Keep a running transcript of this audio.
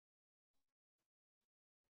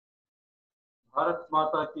भारत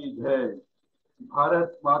माता की जय।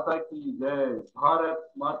 भारत माता की जय।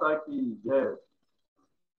 भारत माता की जय।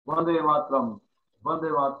 वंदे मातरम।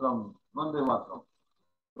 वंदे मातरम। वंदे मातरम।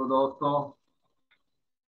 तो दोस्तों,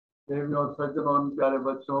 देवी और सज्जनों, प्यारे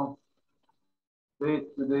बच्चों,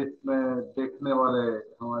 देश विदेश में देखने वाले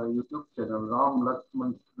हमारे YouTube channel Ram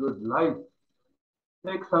Lakshman good life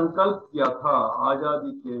ने एक संकल्प किया था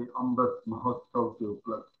आजादी के अमृत महोत्सव के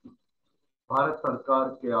उपलक्ष्य में। भारत सरकार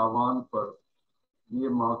के आह्वान पर ये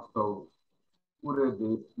महोत्सव पूरे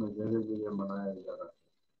देश में जगह जगह मनाया जा रहा है।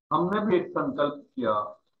 हमने भी एक संकल्प किया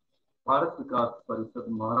भारत विकास परिषद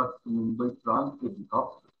महाराष्ट्र मुंबई प्रांत के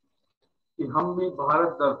विकास कि हम भी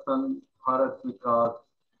भारत दर्शन, भारत विकास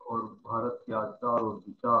और भारत के आचार और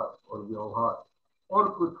विचार और व्यवहार और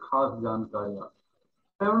कुछ खास जानकारियां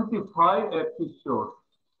 75 एपिसोड,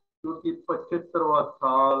 क्योंकि 75वां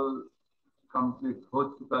साल कंप्लीट हो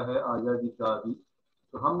चुका है आजादी का भी,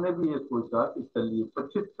 तो हमने भी ये सोचा कि चलिए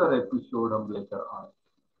 75 एपिसोड हम लेकर आए।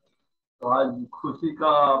 तो आज खुशी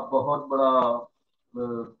का बहुत बड़ा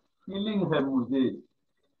फीलिंग है मुझे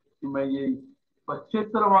कि मैं ये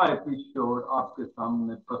 75वां एपिसोड आपके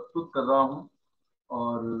सामने प्रस्तुत कर रहा हूँ।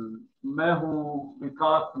 और मैं हूँ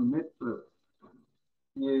विकास मित्र,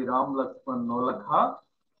 ये राम लक्ष्मण नौलखा,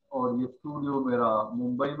 और ये स्टूडियो मेरा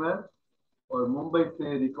मुंबई में, और मुंबई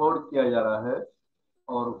से रिकॉर्ड किया जा रहा है।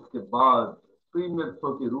 और उसके बाद प्रीमियर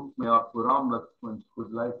शो के रूप में आपको राम लक्ष्मण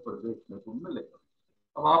गुड लाइफ पर देखने को मिलेगा।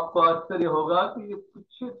 अब आपको आश्चर्य होगा कि ये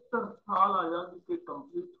 75 साल आजादी के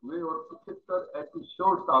कंप्लीट हुए और 75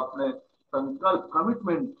 एपिसोड आपने संकल्प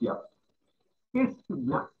कमिटमेंट किया। किस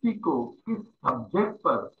व्यक्ति को, किस सब्जेक्ट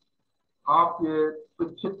पर आप ये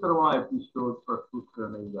 75वां एपिसोड प्रस्तुत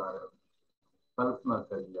करने जा रहे हो? कल्पना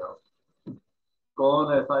करिए आप,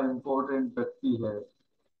 कौन ऐसा इम्पोर्टेंट व्यक्ति है,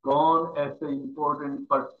 कौन ऐसे इम्पोर्टेंट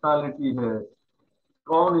पर्सनालिटी है,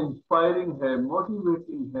 कौन इंस्पायरिंग है,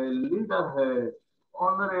 मोटिवेटिंग है, लीडर है,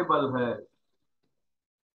 ऑनरेबल है,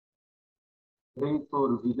 देश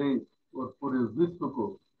और विदेश और पूरे विश्व को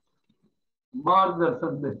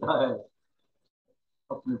मार्गदर्शन देता है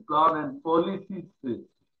अपने प्लान एंड पॉलिसी से,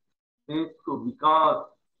 देश को विकास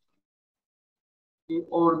की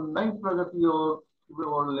और नई प्रगति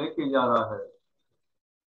और लेके जा रहा है।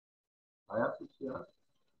 आया कुछ यार,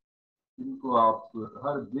 जिनको आप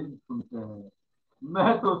हर दिन सुनते हैं,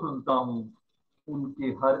 मैं तो सुनता हूँ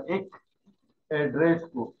उनकी हर एक एड्रेस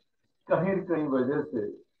को कहीं न कहीं वजह से,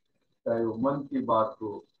 चाहे वो मन की बात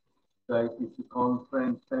हो, चाहे किसी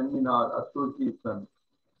कॉन्फ्रेंस, सेमिनार, एसोसिएशन,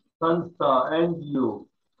 संस्था, एनजीओ,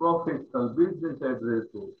 प्रोफेशनल बिजनेस एड्रेस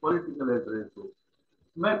हो, पॉलिटिकल एड्रेस हो,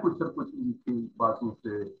 मैं कुछ न कुछ इनकी बातों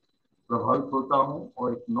से प्रभावित होता हूँ।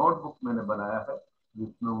 और एक नोटबुक मैंने बनाया है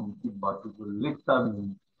जिसमें उनकी बातों को लिखता भी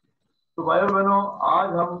हूँ। तो भाई बहनों, आज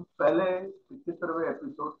हम पहले 75वें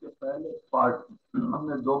एपिसोड के पहले पार्ट,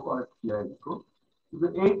 हमने दो पार्ट किया है इसको,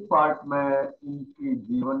 क्योंकि एक पार्ट में इनकी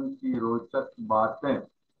जीवन की रोचक बातें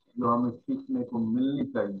जो हमें सीखने को मिलनी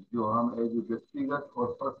चाहिए, जो हम एज व्यक्तिगत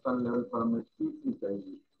और पर्सनल लेवल पर हमें सीखनी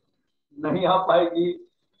चाहिए, नहीं आ पाएगी,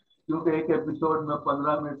 क्योंकि एक एपिसोड में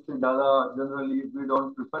 15 मिनट से ज्यादा generally we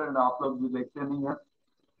don't prefer, and आप लोग भी देखते नहीं है।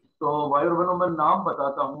 तो भाई और बहनों, मैं नाम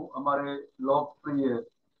बताता हूँ हमारे लोकप्रिय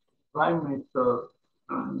प्राइम मिनिस्टर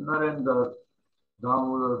नरेंद्र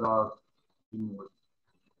दामोदर दास मोदी।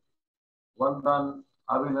 वंदन,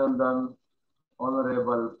 अभिनंदन,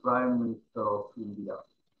 honourable prime minister of India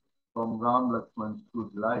from Ram Lakshman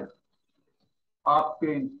good life.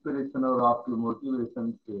 आपके इंस्पिरेशन और आपके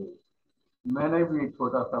मोटिवेशन से मैंने भी एक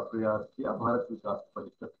छोटा सा प्रयास किया भारत विकास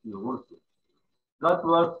परिषद की ओर से। गत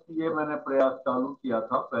वर्ष ये मैंने प्रयास चालू किया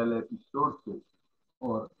था पहले एपिसोड से,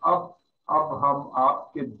 और अब हम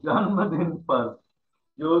आपके जन्मदिन पर,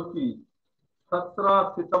 जो कि 17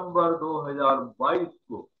 सितंबर 2022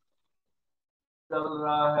 को चल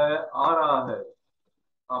रहा है, आ रहा है,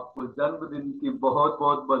 आपको जन्मदिन की बहुत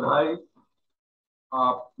बहुत बधाई।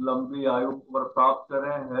 आप लंबी आयु पर प्राप्त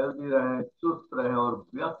करें, हेल्दी रहें, चुस्त रहें और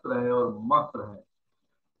व्यस्त रहें और मस्त रहें,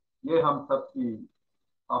 ये हम सबकी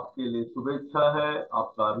आपके लिए शुभेच्छा है,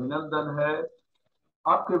 आपका अभिनंदन है।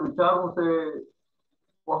 आपके विचारों से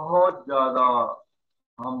बहुत ज्यादा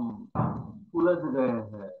हम उलझ गए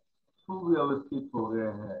हैं, सुव्यवस्थित हो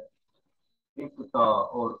गए हैं। एकता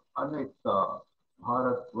और अनेकता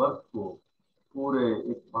भारतवर्ष को, पूरे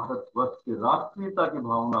एक भारतवर्ष के राष्ट्रीयता की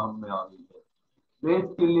भावना हम में आ गई है। देश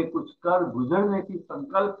के लिए कुछ कर गुजरने की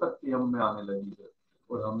संकल्प शक्ति हम में आने लगी है,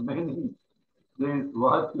 और हम में नहीं,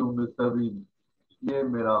 देशवासियों में सभी। ये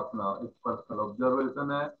मेरा अपना एक पर्सनल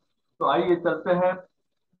ऑब्जर्वेशन है। तो आइए चलते हैं,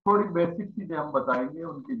 थोड़ी बेसिक चीजें हम बताएंगे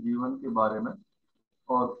उनके जीवन के बारे में,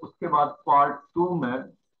 और उसके बाद पार्ट 2 में,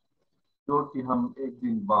 जो कि हम एक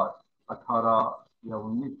दिन बाद 18 या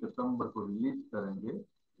 19 सितंबर को रिलीज करेंगे,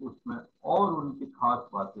 उसमें और उनकी खास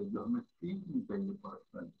बातें जो हमें सीखनी चाहिए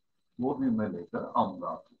पर्सनल, वो भी मैं लेकर आऊंगा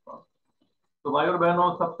आपके पास। तो भाई और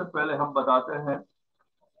बहनों, सबसे पहले हम बताते हैं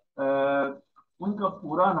उनका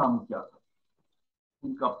पूरा नाम क्या था।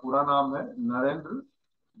 उनका पूरा नाम है नरेंद्र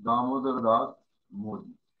दामोदर दास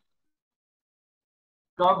मोदी।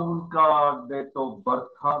 कब उनका डेट ऑफ बर्थ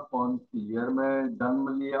था, कौन सी ईयर में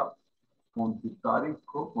जन्म लिया, कौन सी तारीख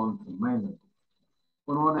को, कौन से महीने को?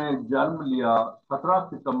 उन्होंने जन्म लिया 17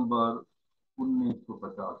 सितंबर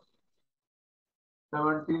 1950,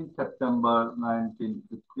 17 सितंबर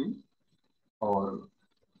 1950। और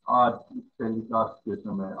आज इस टेलीकास्ट के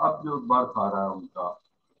समय अब जो बर्थ आ रहा है उनका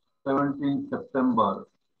 17 सितंबर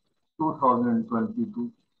 2022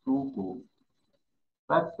 को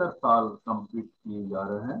 72 साल कंप्लीट किए जा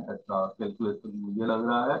रहे हैं, ऐसा कैलकुलेशन मुझे लग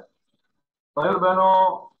रहा है। भाइयों बहनों,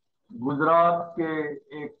 गुजरात के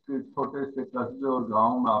एक छोटे से कस्बे और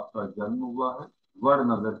गांव में आपका जन्म हुआ है।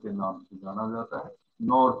 वडनगर के नाम से जाना जाता है।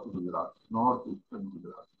 North Gujarat, north eastern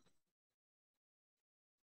Gujarat.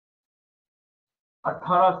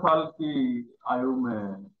 18 साल की आयु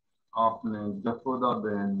में आपने जसोदा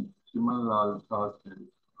बहन चिमन लाल शाह से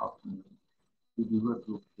आपने विधिवत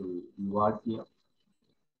रूप से विवाह किया।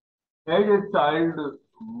 As a child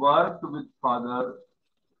work with father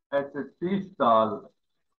eight A tea stall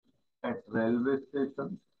eight railway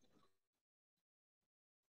station.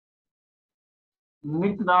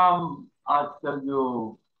 निक नाम आजकल जो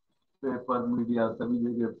पेपर मीडिया सभी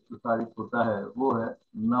जगह प्रसारित होता है वो है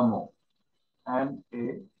नमो,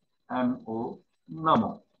 NAMO,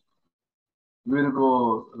 नमो। विरगो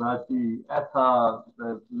राशि, ऐसा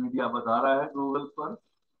मीडिया बता रहा है गूगल पर।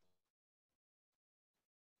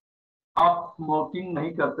 आप स्मोकिंग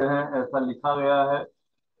नहीं करते हैं ऐसा लिखा गया है,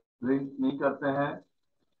 ड्रिंक नहीं करते हैं।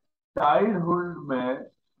 चाइल्डहुड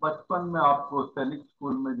में, बचपन में आपको सैनिक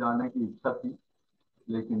स्कूल में जाने की इच्छा थी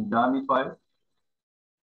लेकिन जा नहीं पाए।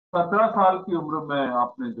 17 साल की उम्र में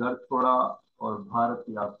आपने घर छोड़ा और भारत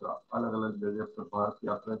यात्रा, अलग अलग जगह पर भारत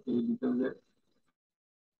यात्रा के लिए निकल गए।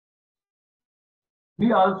 He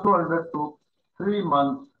also undertook 3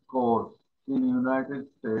 months course in United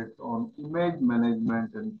States on image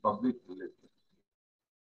management and public relations.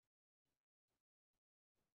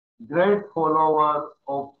 Great follower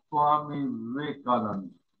of Swami Vivekananda.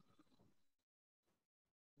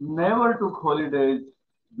 Never took holidays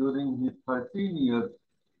during his 13 years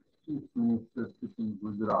chief ministership in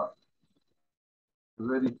Gujarat.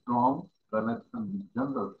 Very strong connection with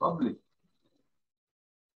general public.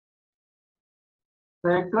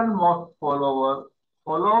 Second most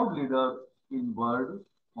followed leader in world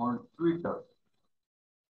on Twitter.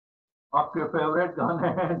 आपके favourite गाने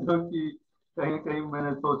हैं जो कि कहीं कहीं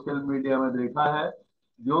मैंने social media में देखा है।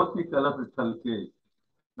 ज्योति कलश छल के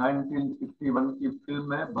 1961 की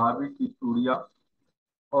फिल्म है भाभी की चूड़िया।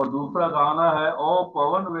 और दूसरा गाना है ओ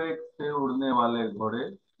पवन वेग से उड़ने वाले घोड़े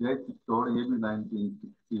जय चित्तौड़, ये भी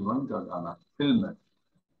 1961 का गाना फिल्म है।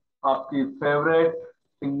 आपकी फेवरेट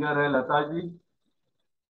सिंगर है लता जी।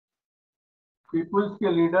 पीपुल्स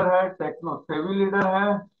के लीडर है, टेक्नो सेवी लीडर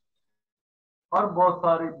है। और बहुत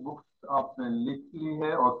सारी बुक्स आपने लिख ली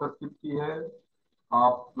है, ऑथरशिप की है।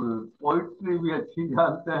 आप पोइट्री भी अच्छी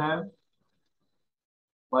जानते हैं।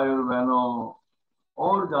 भाई और बहनों,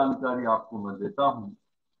 और जानकारी आपको मैं देता हूँ।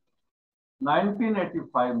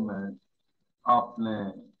 1985 में आपने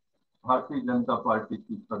भारतीय जनता पार्टी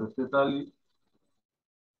की सदस्यता ली।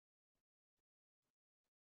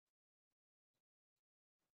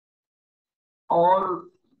 और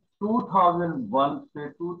 2001 से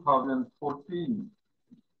 2014,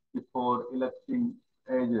 before electing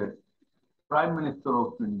as a prime minister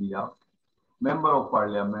of India, member of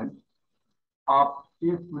parliament, आप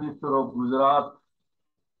चीफ मिनिस्टर ऑफ गुजरात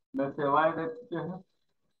में सेवाएं दे चुके हैं।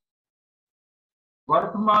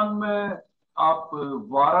 वर्तमान में आप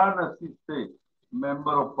वाराणसी से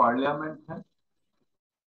मेंबर ऑफ पार्लियामेंट हैं।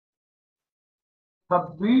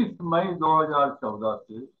 26 मई 2014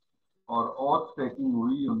 से, और ऑथ टेकिंग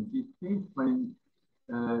हुई उनकी 30 मई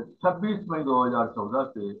 26 मई 2014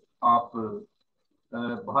 से आप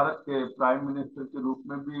भारत के प्राइम मिनिस्टर के रूप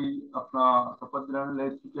में भी अपना शपथ ग्रहण ले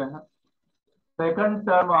चुके हैं। सेकंड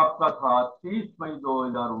टर्म आपका था 30 मई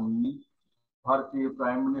 2019 भारतीय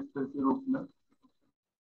प्राइम मिनिस्टर के रूप में।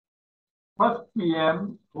 First PM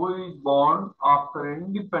who is born after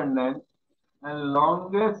independence and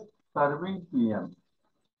longest serving PM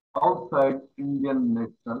outside Indian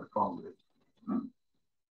National Congress.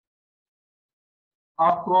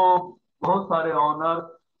 आपको बहुत सारे ऑनर,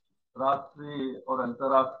 राष्ट्रीय और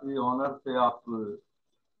अंतर्राष्ट्रीय ऑनर से आप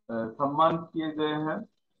सम्मानित किए गए हैं।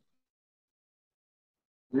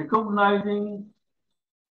 recognizing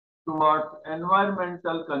towards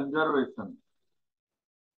environmental conservation,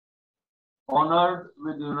 honored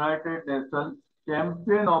with United Nations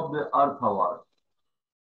Champion of the Earth Award।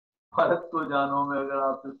 Bharat को जानो में अगर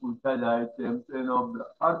आपसे पूछा जाए champion of the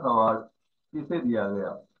earth award किसे दिया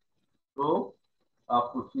गया, तो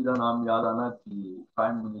आपको सीधा नाम याद आना चाहिए,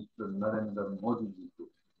 प्राइम मिनिस्टर नरेंद्र मोदी जी को।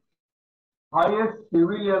 Highest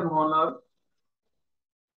civilian honour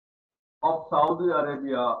of Saudi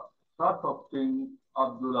Arabia, son of King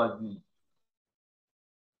Abdulaziz।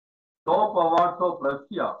 Top awards of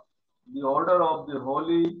Russia, the Order of the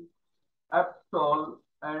Holy Apostol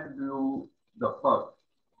Andrew the First।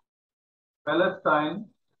 Palestine,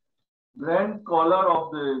 Grand Collar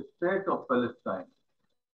of the State of Palestine।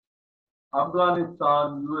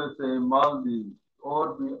 Afghanistan, USA, Maldives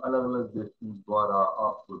और भी अलग अलग देशों द्वारा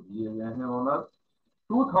आपको दिए गए हैं ऑनर।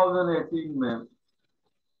 2018 में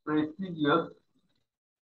prestigious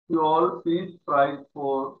Seoul Peace Prize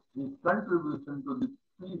for his contribution to the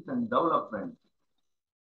peace and development।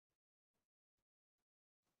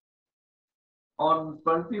 On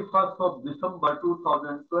 21st of December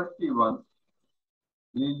 2021,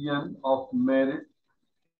 Legion of Merit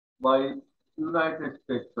by United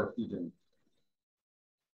States President।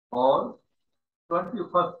 और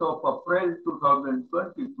 21st of April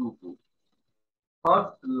 2022 को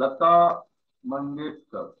फर्स्ट लता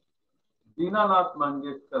मंगेशकर, दीनानाथ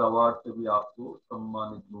मंगेशकर अवार्ड से भी आपको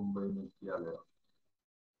सम्मानित मुंबई में किया गया।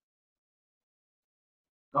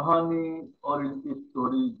 कहानी और इनकी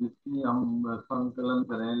स्टोरी जितनी हम संकलन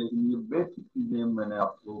करें, लेकिन ये बेसिक चीजें मैंने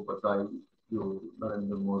आपको बताई जो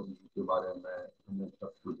नरेंद्र मोदी जी के बारे में हमें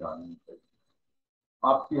सबको जाननी चाहिए।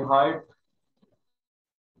 आपकी हाइट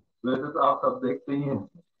वैसे तो आप सब देखते ही हैं,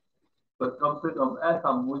 पर कम से कम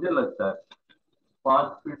ऐसा मुझे लगता है 5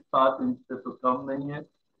 फीट 7 इंच से तो कम नहीं है,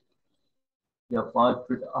 या 5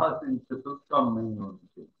 फीट 8 इंच से तो कम नहीं होनी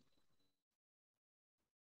चाहिए।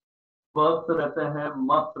 स्वस्थ रहते हैं,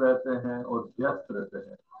 मस्त रहते हैं और व्यस्त रहते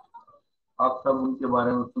हैं। आप सब उनके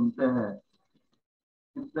बारे में सुनते हैं,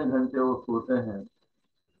 कितने घंटे वो सोते हैं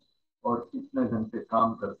और कितने घंटे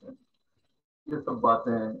काम करते हैं। ये सब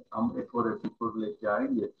बातें हम एक और एपिसोड लेके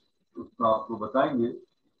आएंगे, उसमें आपको बताएंगे।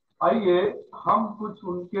 आइए हम कुछ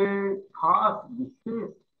उनके खास विशेष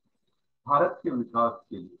भारत के विकास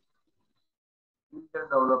के लिए, Indian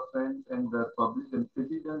development and public and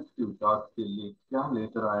citizen के विकास के लिए क्या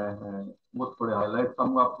लेकर आए हैं, वो थोड़े हाईलाइट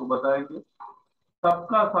हम आपको बताएंगे।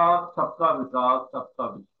 सबका साथ, सबका विकास, सबका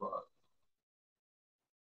विश्वास,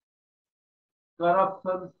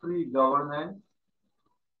 corruption free governance,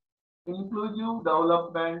 inclusive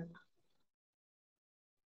development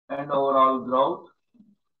and overall growth,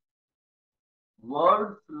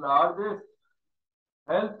 world's largest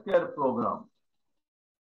healthcare program,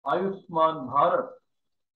 Ayushman Bharat,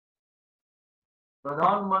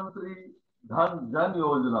 प्रधानमंत्री धन जन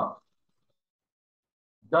योजना,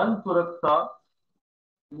 जन सुरक्षा,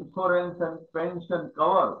 insurance and pension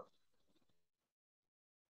cover,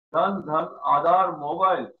 Jan Dhan Aadhaar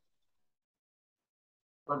mobile,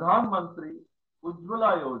 प्रधानमंत्री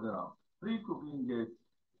उज्ज्वला योजना, free cooking gas,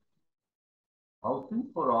 housing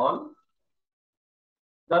for all,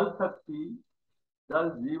 जल शक्ति, जल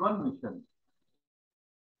जीवन mission,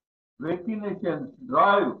 vaccination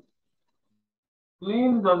drive,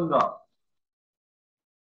 clean Ganga,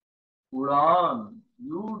 उड़ान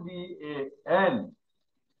UDAN,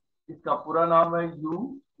 इसका पूरा नाम है यू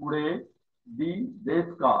उड़े, डी देश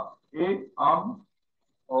का, ए आम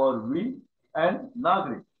और वी एन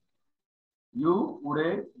नागरिक। यू उड़े,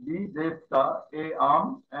 डी देश का, ए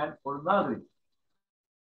आम एन और नागरिक।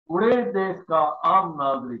 उड़े देश का आम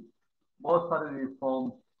नागरिक, बहुत सारे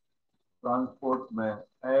रिफॉर्म्स ट्रांसपोर्ट में,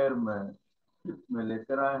 एयर में, शिप में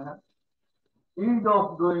लेकर आए हैं। Ease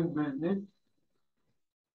of doing business,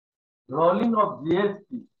 rolling of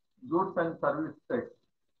GST, goods and service tax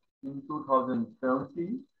in 2070,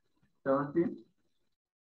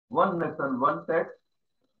 one nation one tax,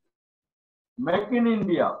 make in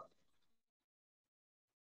India,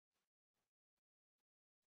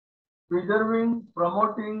 preserving,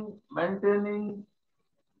 promoting, maintaining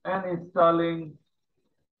and installing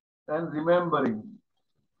and remembering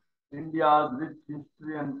India's rich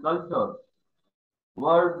history and culture,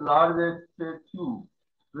 world's largest statue,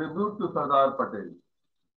 tribute to Sardar Patel।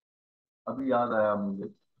 अभी याद आया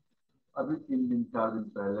मुझे, अभी 3 दिन 4 दिन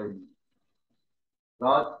पहले ही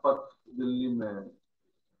राजपथ दिल्ली में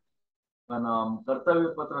का नाम कर्तव्य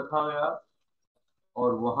पथ रखा गया,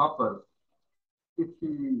 और वहां पर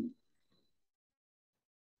किसी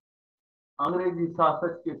अंग्रेजी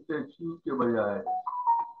शासक के स्टैच्यू के बजाय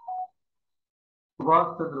सुभाष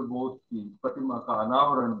चंद्र बोस की प्रतिमा का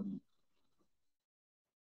अनावरण भी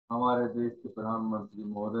हमारे देश के प्रधानमंत्री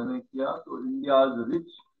महोदय ने किया। तो इंडिया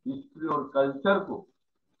रिच हिस्ट्री और कल्चर को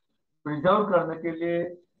प्रिजर्व करने के लिए,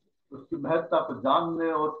 उसकी महत्ता को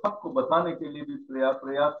जानने और सबको बताने के लिए भी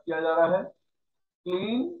प्रयास किया जा रहा है।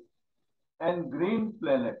 Clean and green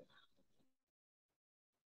planet,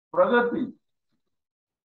 Pragati,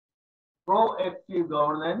 proactive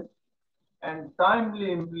governance, and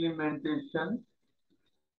timely implementation,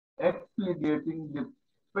 expediting the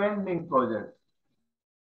pending projects.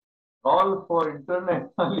 Call for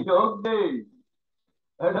International Yoga Day,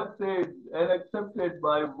 adopted and accepted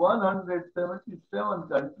by 177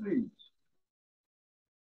 countries.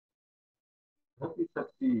 गति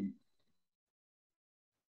शक्ति,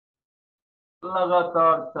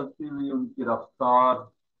 लगातार चलती हुई उनकी रफ्तार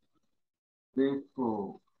देश को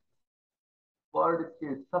वर्ल्ड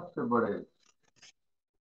के सबसे बड़े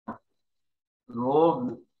रोग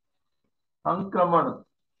संक्रमण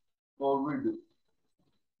कोविड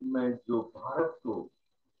में जो भारत को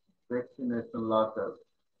वैक्सीनेशन लाकर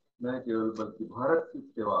न केवल बल्कि भारत की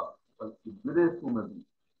सेवा बल्कि विदेशों में भी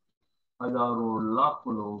हजारों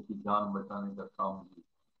लाखों लोगों की जान बचाने का काम भी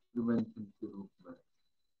प्रिवेंशन के रूप में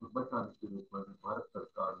और बचाने के रूप में भी भारत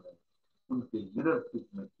सरकार ने उनके लीडरशिप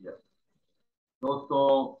में किया। दोस्तों,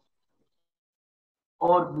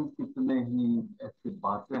 और भी कितने ही ऐसी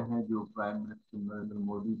बातें हैं जो प्राइम मिनिस्टर नरेंद्र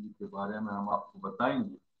मोदी जी के बारे में हम आपको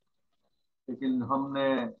बताएंगे, लेकिन हमने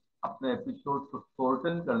अपने एपिसोड को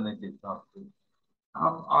शॉर्टन करने के हिसाब से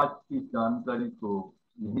हम आज की जानकारी को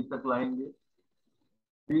यहीं तक लाएंगे।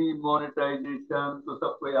 डीमोनेटाइजेशन तो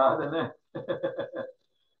सबको याद है ना।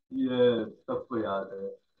 ये सबको याद है।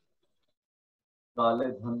 काले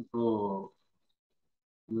धन को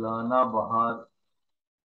लाना बाहर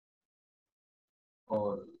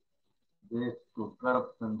और देश को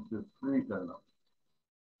करप्शन से फ्री करना।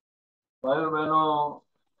 भाइयों बहनों,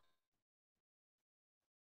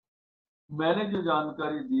 मैंने जो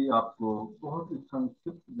जानकारी दी आपको बहुत ही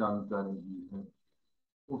संक्षिप्त जानकारी दी है।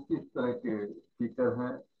 वो किस तरह के स्पीकर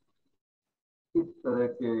हैं, किस तरह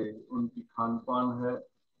के उनकी खान पान है,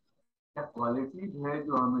 क्या क्वालिटीज है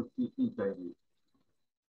जो हमें सीखनी चाहिए,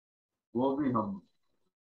 वो भी हम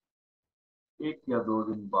 1 या 2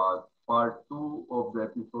 दिन बाद part 2 of the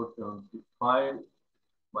episode 75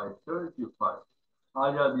 bye 75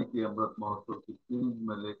 आजादी के अमृत महोत्सव की सीरीज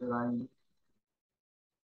में लेकर आएंगे।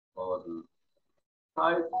 और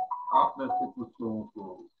शायद आप में से कुछ लोगों को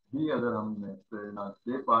भी अगर हमने प्रेरणा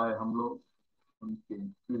दे पाए हम लोग उनके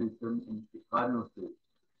इंस्पिरेशन, उनके कार्यों से,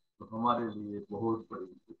 तो हमारे लिए बहुत बड़ी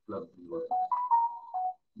उपलब्धि है।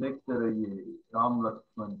 देखते रहिए राम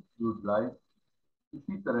लक्ष्मण गुड लाइफ।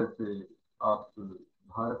 इसी तरह से आप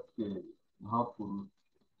भारत के महापुरुष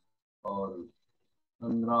और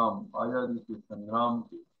संग्राम, आजादी के संग्राम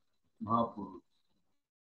के महापुरुष,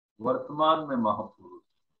 वर्तमान में महापुरुष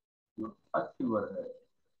जो अचीवर है,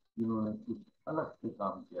 जिन्होंने कुछ अलग से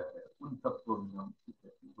काम किया है, उन सबको भी हम इस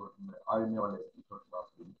एपिसोड में, आने वाले एपिसोड में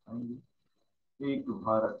आपको दिखाएंगे। एक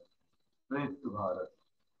भारत श्रेष्ठ Bharat,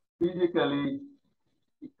 physically,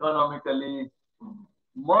 economically,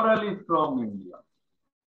 morally strong India.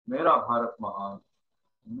 मेरा भारत महान,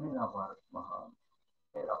 मेरा भारत महान,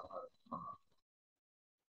 मेरा भारत महान।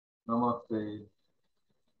 नमस्ते,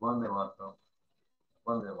 वंदे मातरम।